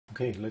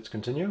Okay, let's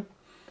continue.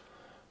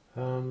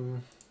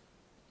 To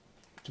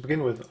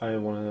begin with, I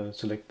want to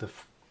select the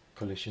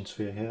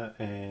FoliageSphere here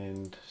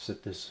and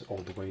set this all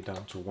the way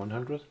down to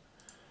 100,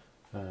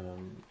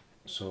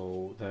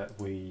 so that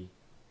we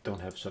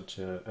don't have such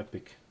a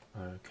big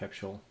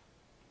capsule.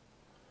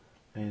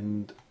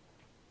 And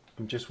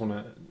I just want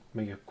to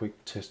make a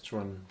quick test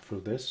run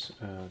through this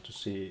to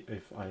see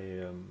if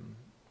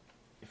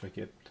I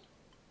get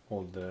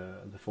all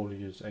the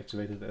foliages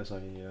activated as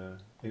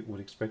it would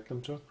expect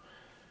them to,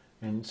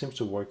 and it seems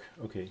to work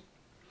okay.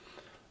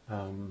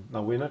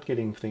 Now we're not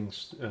getting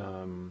things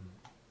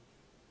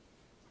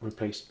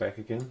replaced back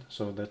again,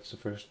 so that's the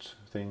first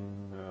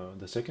thing.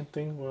 The second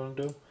thing we're going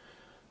to do,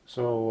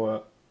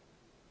 so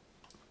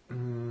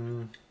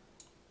on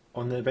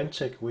the event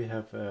check we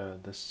have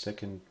the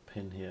second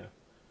pin here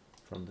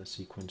from the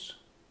sequence,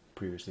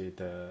 previously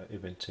the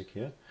event tick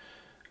here,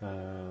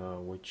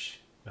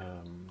 which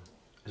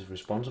is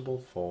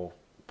responsible for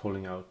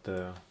pulling out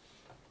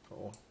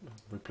or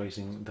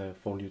replacing the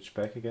foliage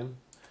back again.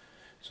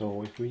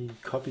 So if we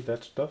copy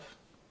that stuff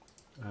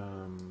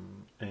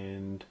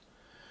and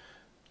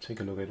take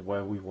a look at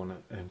where we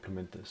want to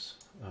implement this.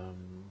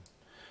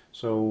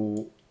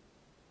 So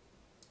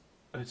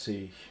let's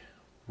see,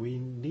 we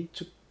need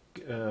to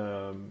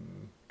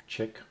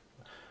check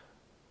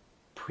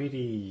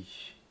pretty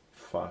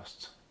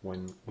fast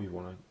when we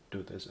want to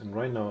do this, and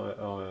right now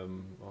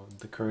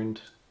the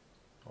current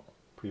or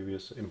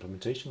previous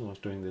implementation was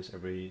doing this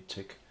every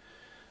tick,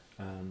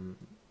 and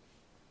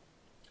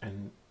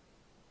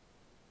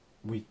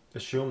we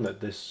assume that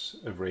this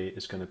array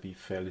is going to be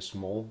fairly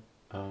small,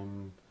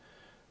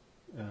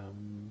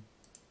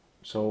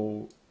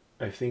 so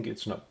I think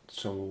it's not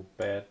so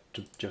bad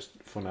to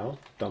just for now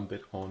dump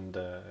it on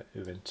the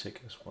event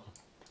tick as well.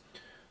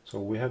 So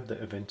we have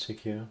the event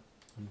tick here.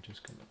 I'm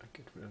just going to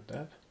get rid of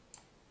that.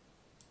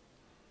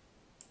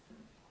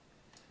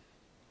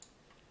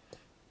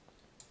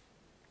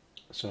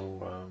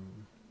 So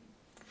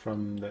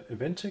from the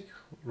event tick,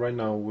 right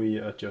now we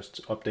are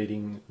just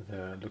updating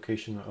the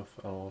location of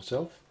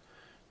ourself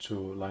to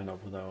line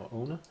up with our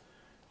owner,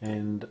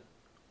 and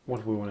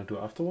what we want to do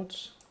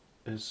afterwards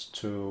is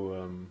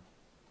to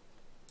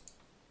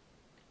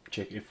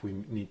check if we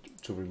need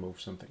to remove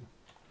something.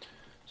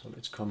 So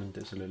let's comment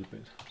this a little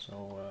bit.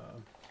 So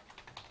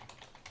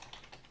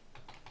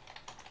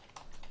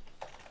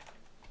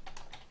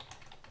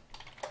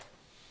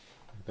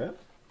like that.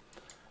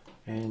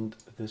 And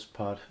this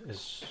part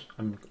is,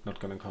 I'm not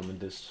going to comment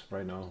this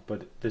right now,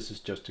 but this is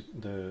just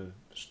the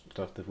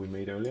stuff that we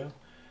made earlier.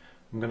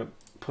 I'm going to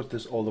put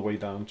this all the way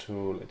down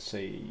to, let's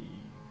say,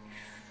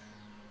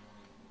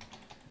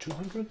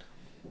 200.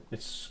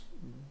 It's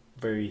a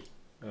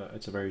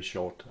very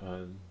short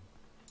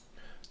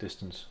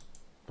distance,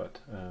 but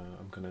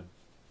I'm going to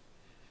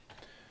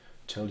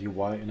tell you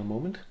why in a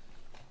moment.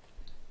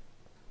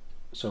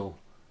 So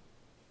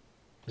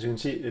as you can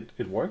see,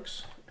 it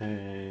works,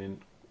 and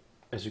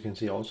as you can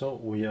see also,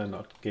 we are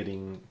not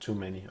getting too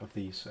many of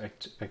these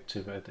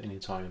active at any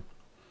time,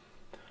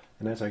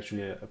 and that's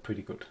actually a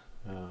pretty good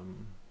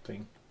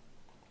thing.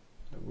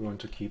 We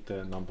want to keep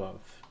the number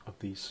of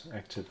these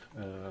active,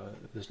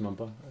 this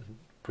number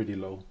pretty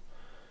low.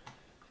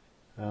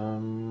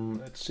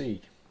 Let's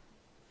see.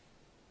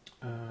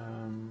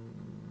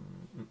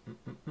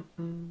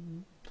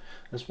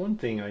 There's one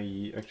thing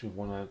I actually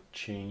want to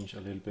change a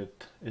little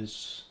bit,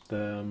 is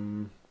the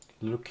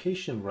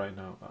location right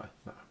now.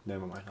 No,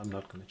 never mind, I'm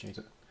not going to change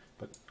it,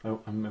 but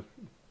I'm a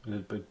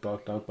little bit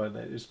bugged out by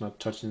that. It's not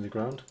touching the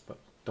ground, but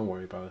don't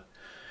worry about it.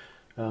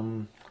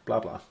 Blah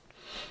blah.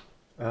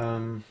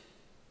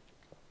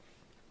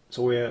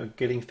 So we're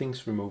getting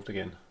things removed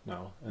again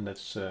now, and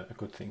that's a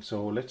good thing.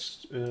 So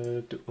let's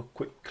do a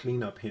quick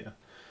cleanup here,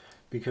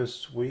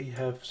 because we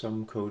have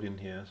some code in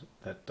here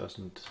that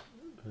doesn't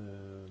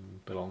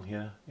belong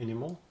here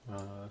anymore.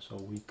 So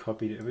we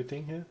copied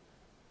everything here,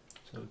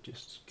 so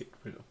just get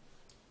rid of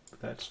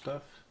that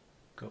stuff,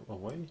 go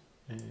away,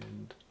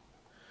 and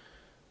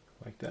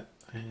like that,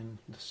 and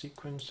the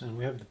sequence, and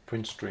we have the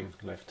print string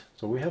left.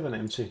 So we have an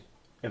empty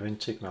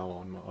event tick now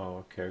on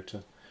our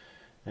character,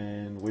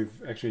 and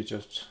we've actually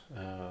just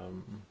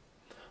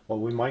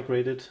we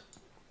migrated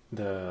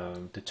the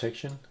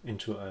detection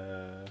into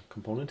a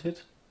component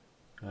hit.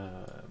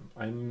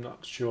 I'm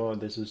not sure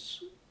this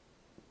is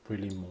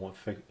really more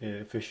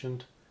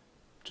efficient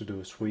to do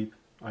a sweep.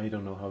 I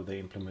don't know how they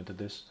implemented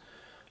this,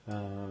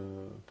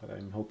 but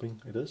I'm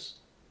hoping it is.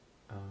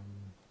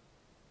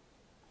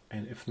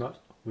 And if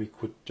not, we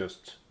could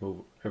just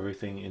move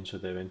everything into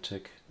the event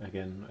tick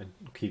again and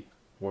keep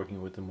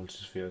working with the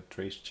multisphere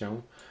trace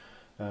channel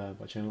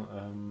by channel.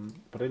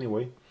 But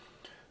anyway,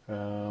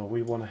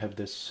 we want to have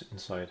this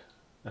inside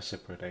a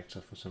separate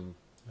actor for some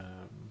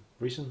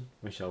reason,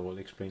 which I will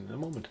explain in a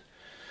moment.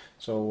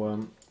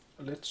 So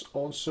let's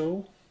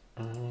also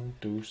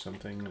do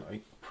something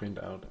like print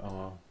out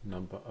our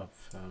number of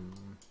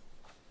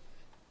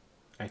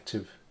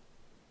active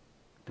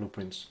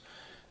blueprints.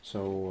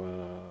 So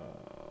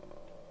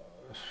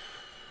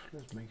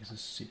let's make it a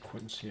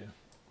sequence here.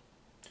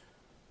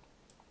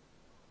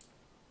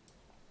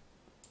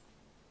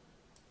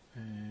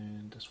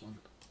 this one.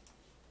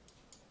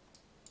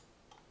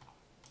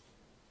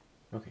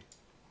 Okay.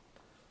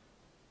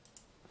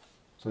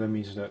 So that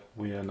means that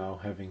we are now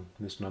having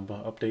this number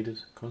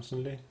updated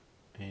constantly,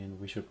 and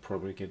we should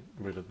probably get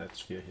rid of that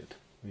sphere hit.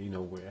 We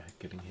know we're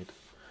getting hit.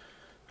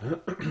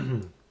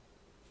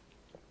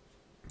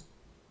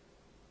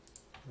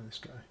 This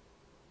guy.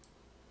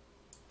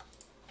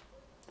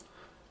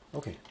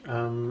 Okay,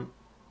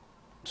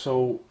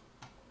 so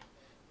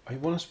I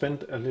want to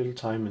spend a little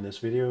time in this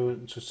video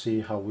to see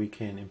how we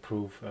can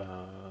improve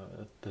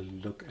the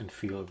look and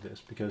feel of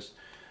this, because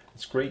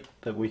it's great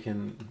that we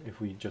can, if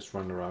we just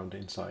run around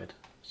inside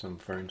some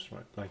ferns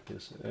right like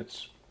this,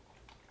 it's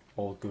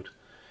all good.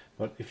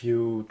 But if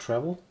you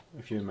travel,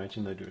 if you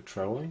imagine that you're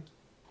traveling,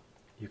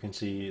 you can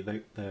see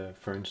the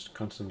ferns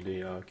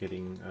constantly are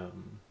getting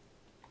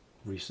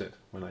reset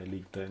when I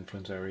leave the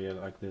influence area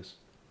like this.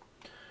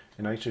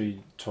 And I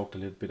actually talked a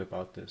little bit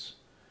about this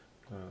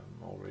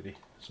already.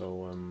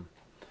 So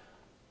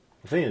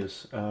the thing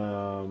is,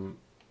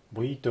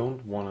 we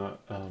don't want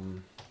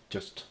to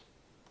just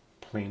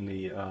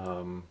plainly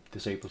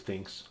disable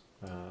things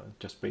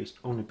just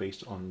only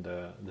based on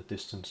the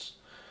distance.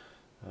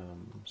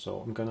 So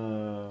I'm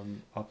gonna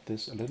up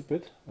this a little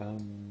bit.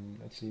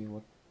 Let's see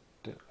what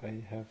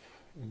I have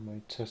in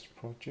my test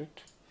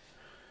project.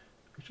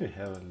 Actually, I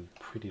have a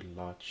pretty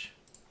large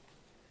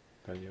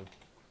value.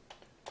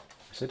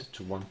 I set it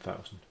to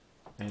 1000,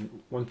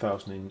 and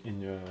 1000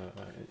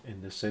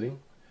 in this setting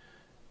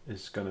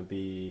is gonna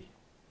be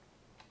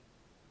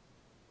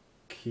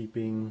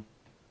keeping,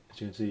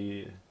 as you can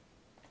see,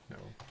 no,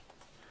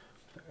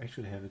 I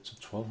actually have it to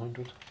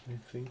 1200, I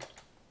think.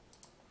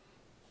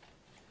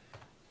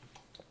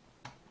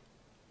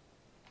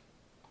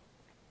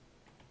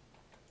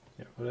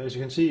 Yeah, but as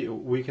you can see,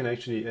 we can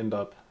actually end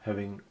up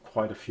having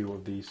quite a few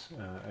of these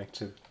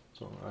active.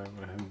 So I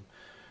have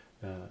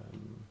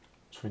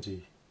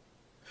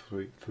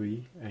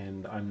 23,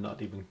 and I'm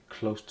not even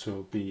close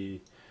to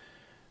be,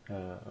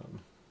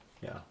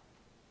 yeah,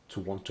 to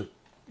want to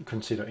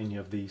consider any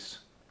of these.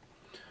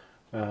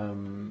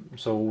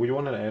 So we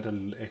want to add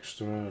an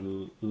extra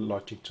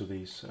logic to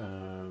these.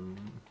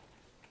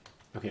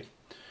 Okay,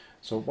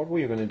 so what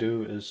we are going to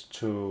do is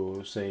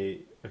to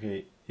say,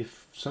 okay,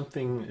 if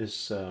something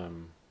is,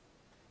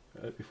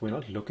 if we're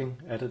not looking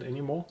at it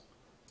anymore,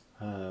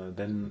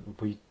 then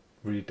we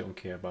really don't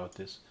care about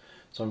this.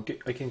 So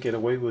I can get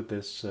away with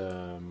this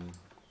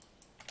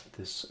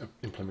this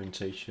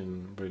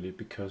implementation really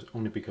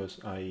only because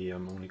I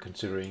am only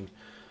considering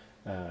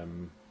a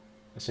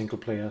single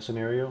player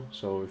scenario.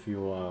 So if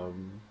you are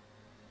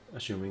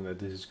assuming that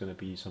this is going to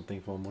be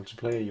something for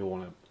multiplayer, you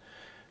want to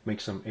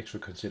make some extra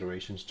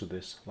considerations to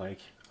this,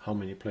 like how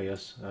many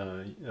players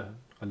are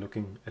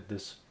looking at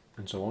this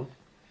and so on.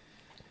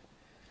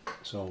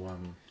 So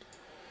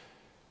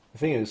the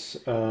thing is,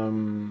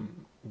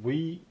 from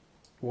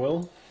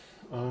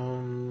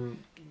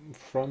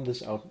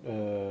this out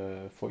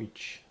for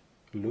each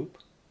loop,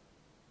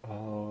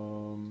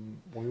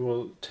 we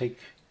will take,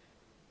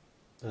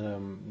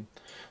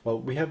 well,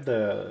 we have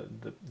the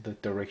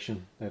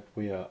direction that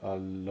we are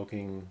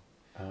looking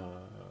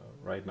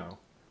right now.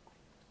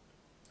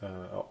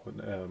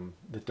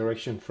 The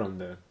direction from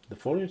the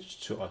foliage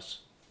to us,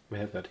 we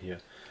have that here.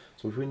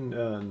 So if we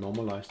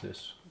normalize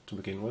this to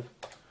begin with,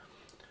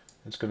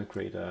 it's going to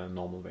create a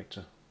normal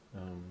vector.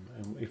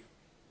 And if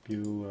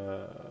you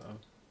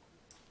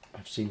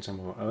have seen some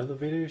of our other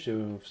videos,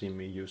 you've seen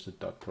me use the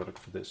dot product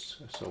for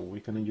this. So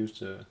we're going to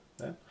use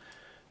that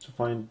to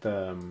find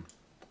the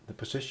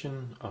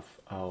position of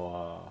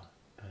our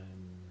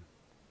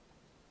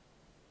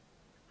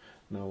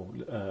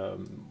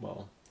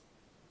well,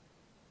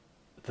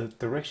 the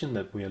direction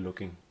that we are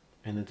looking,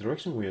 and the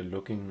direction we are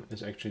looking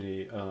is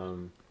actually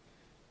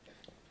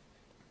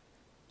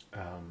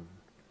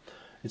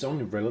it's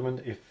only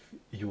relevant if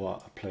you are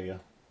a player.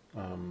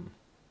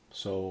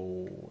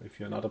 So if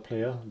you're not a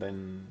player,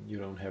 then you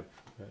don't have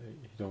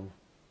you don't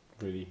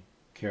really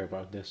care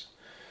about this.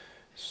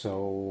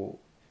 So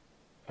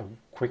a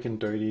quick and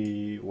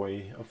dirty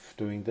way of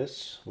doing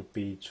this would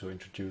be to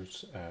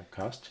introduce a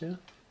cast here,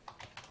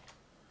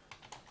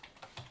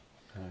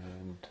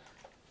 and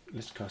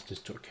let's cast this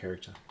to a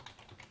character,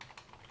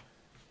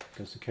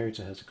 because the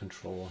character has a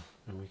controller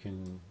and we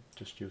can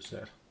just use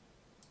that.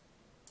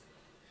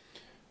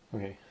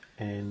 Okay,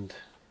 and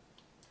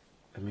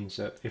that means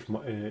that if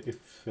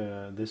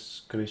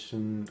this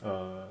collision,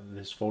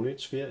 this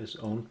foliage sphere is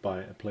owned by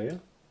a player,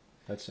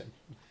 that's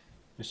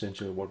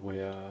essentially what we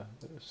are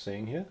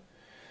saying here,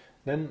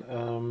 then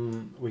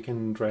we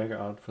can drag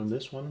out from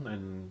this one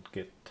and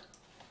get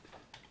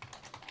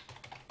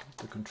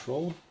the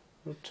control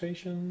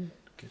rotation,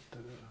 get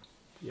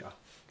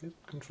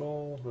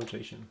control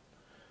rotation.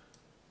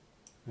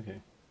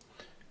 Okay,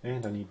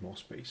 and I need more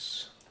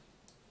space.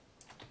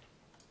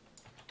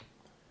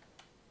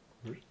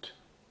 Right.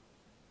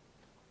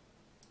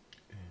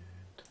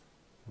 And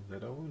move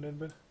that over a little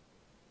bit.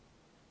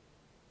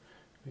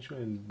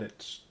 Actually,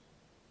 let's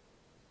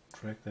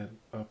drag that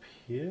up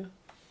here,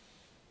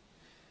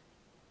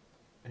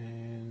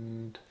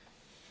 and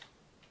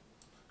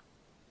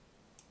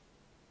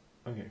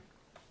Okay,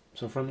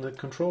 so from the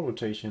control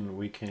rotation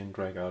we can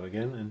drag out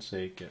again and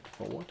say get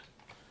forward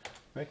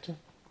vector,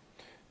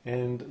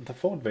 and the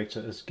forward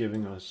vector is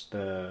giving us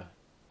the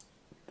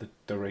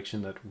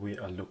direction that we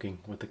are looking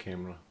with the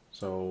camera.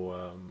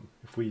 So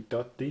if we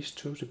dot these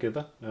two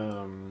together,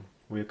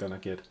 we're gonna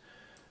get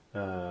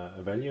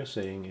a value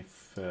saying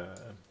if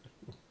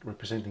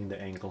representing the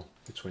angle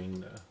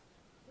between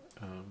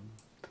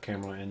the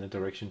camera and the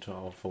direction to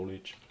our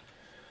foliage.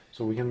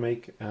 So we can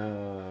make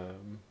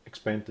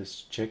expand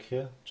this check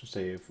here to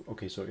say if,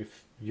 okay, so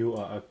if you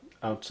are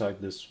outside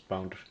this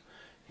bound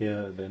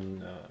here,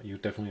 then you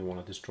definitely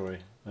want to destroy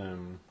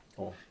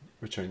or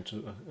return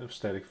to a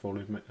static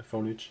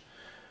foliage.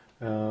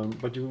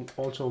 But you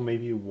also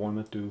maybe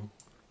want to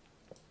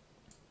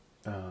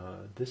do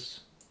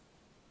this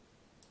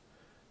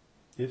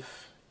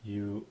if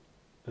you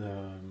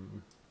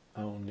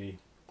only,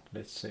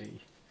 let's say,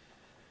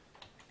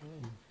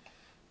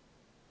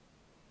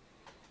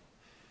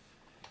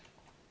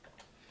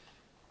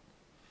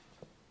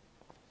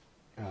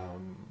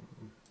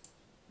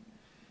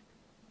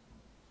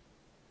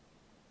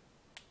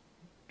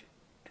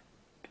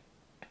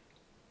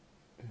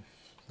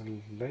 if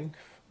the length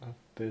of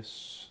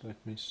this, let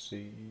me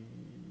see,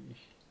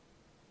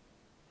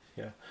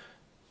 yeah,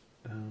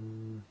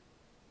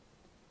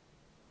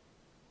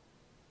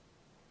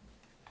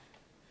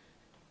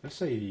 let's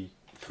say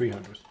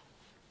 300.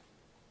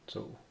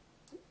 So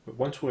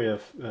once we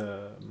have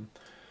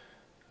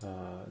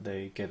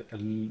they get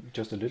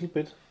just a little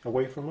bit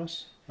away from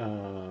us,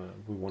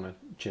 we want to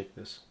check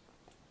this,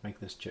 make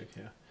this check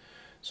here.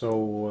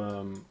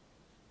 So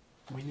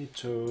we need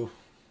to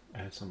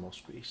add some more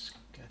space.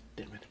 God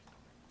damn it.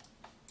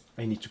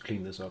 I need to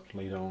clean this up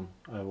later on.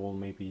 I will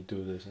maybe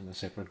do this in a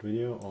separate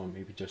video, or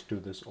maybe just do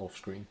this off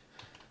screen.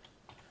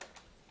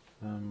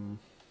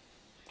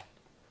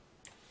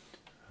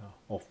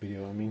 Off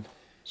video, I mean.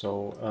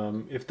 So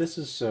if this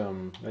is,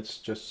 let's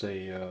just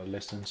say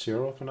less than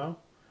 0 for now.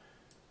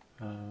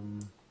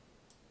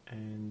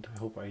 And I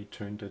hope I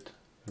turned it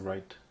the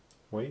right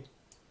way.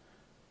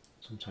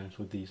 Sometimes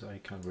with these I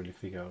can't really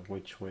figure out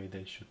which way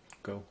they should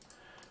go.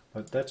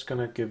 But that's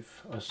gonna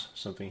give us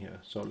something here.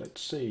 So let's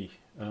see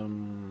how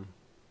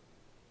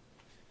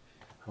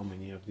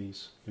many of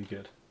these we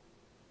get.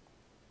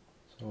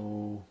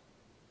 So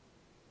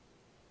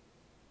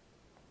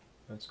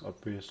that's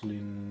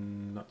obviously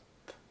not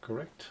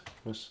correct.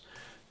 It was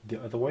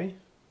the other way,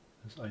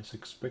 as I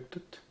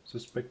suspected.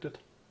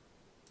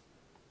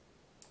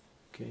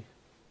 Okay,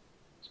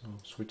 so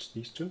switch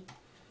these two,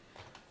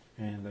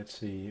 and let's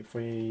see if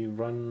we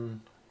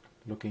run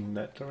looking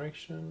that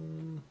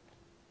direction.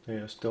 They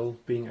are still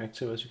being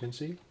active, as you can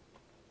see.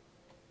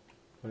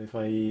 But if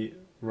I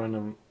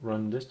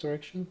run this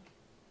direction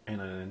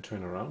and I then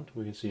turn around,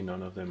 we can see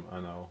none of them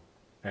are now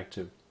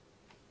active.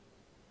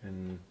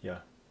 And yeah,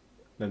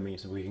 that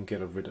means that we can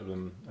get rid of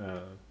them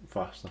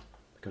faster,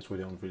 because we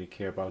don't really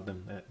care about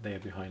them. They are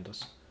behind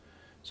us.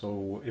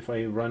 So if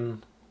I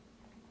run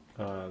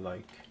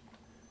like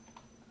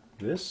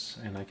this,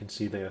 and I can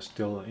see they are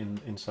still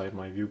inside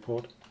my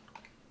viewport,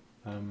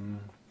 and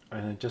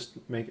I just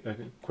make a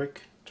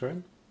quick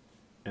turn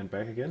and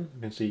back again,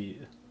 you can see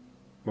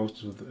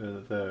most of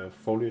the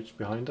foliage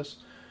behind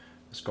us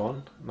is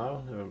gone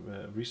now,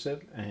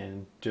 reset,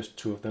 and just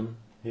 2 of them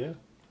here,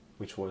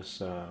 which was,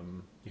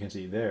 you can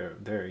see they're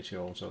actually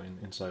also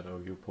inside our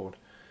viewport.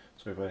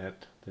 So if I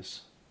had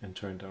this and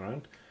turned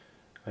around,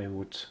 I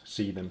would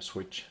see them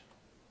switch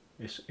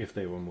if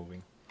they were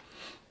moving.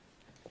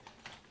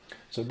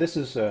 So this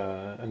is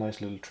a nice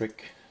little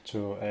trick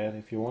to add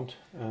if you want.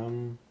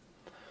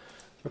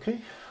 Okay,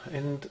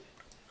 and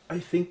I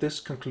think this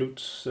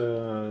concludes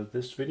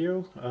this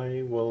video.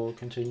 I will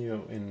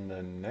continue in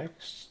the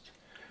next,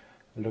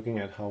 looking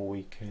at how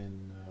we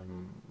can,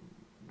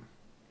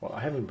 well, I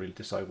haven't really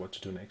decided what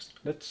to do next.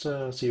 Let's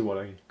see what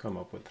I come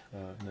up with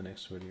in the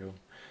next video.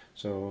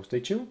 So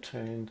stay tuned,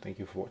 and thank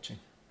you for watching.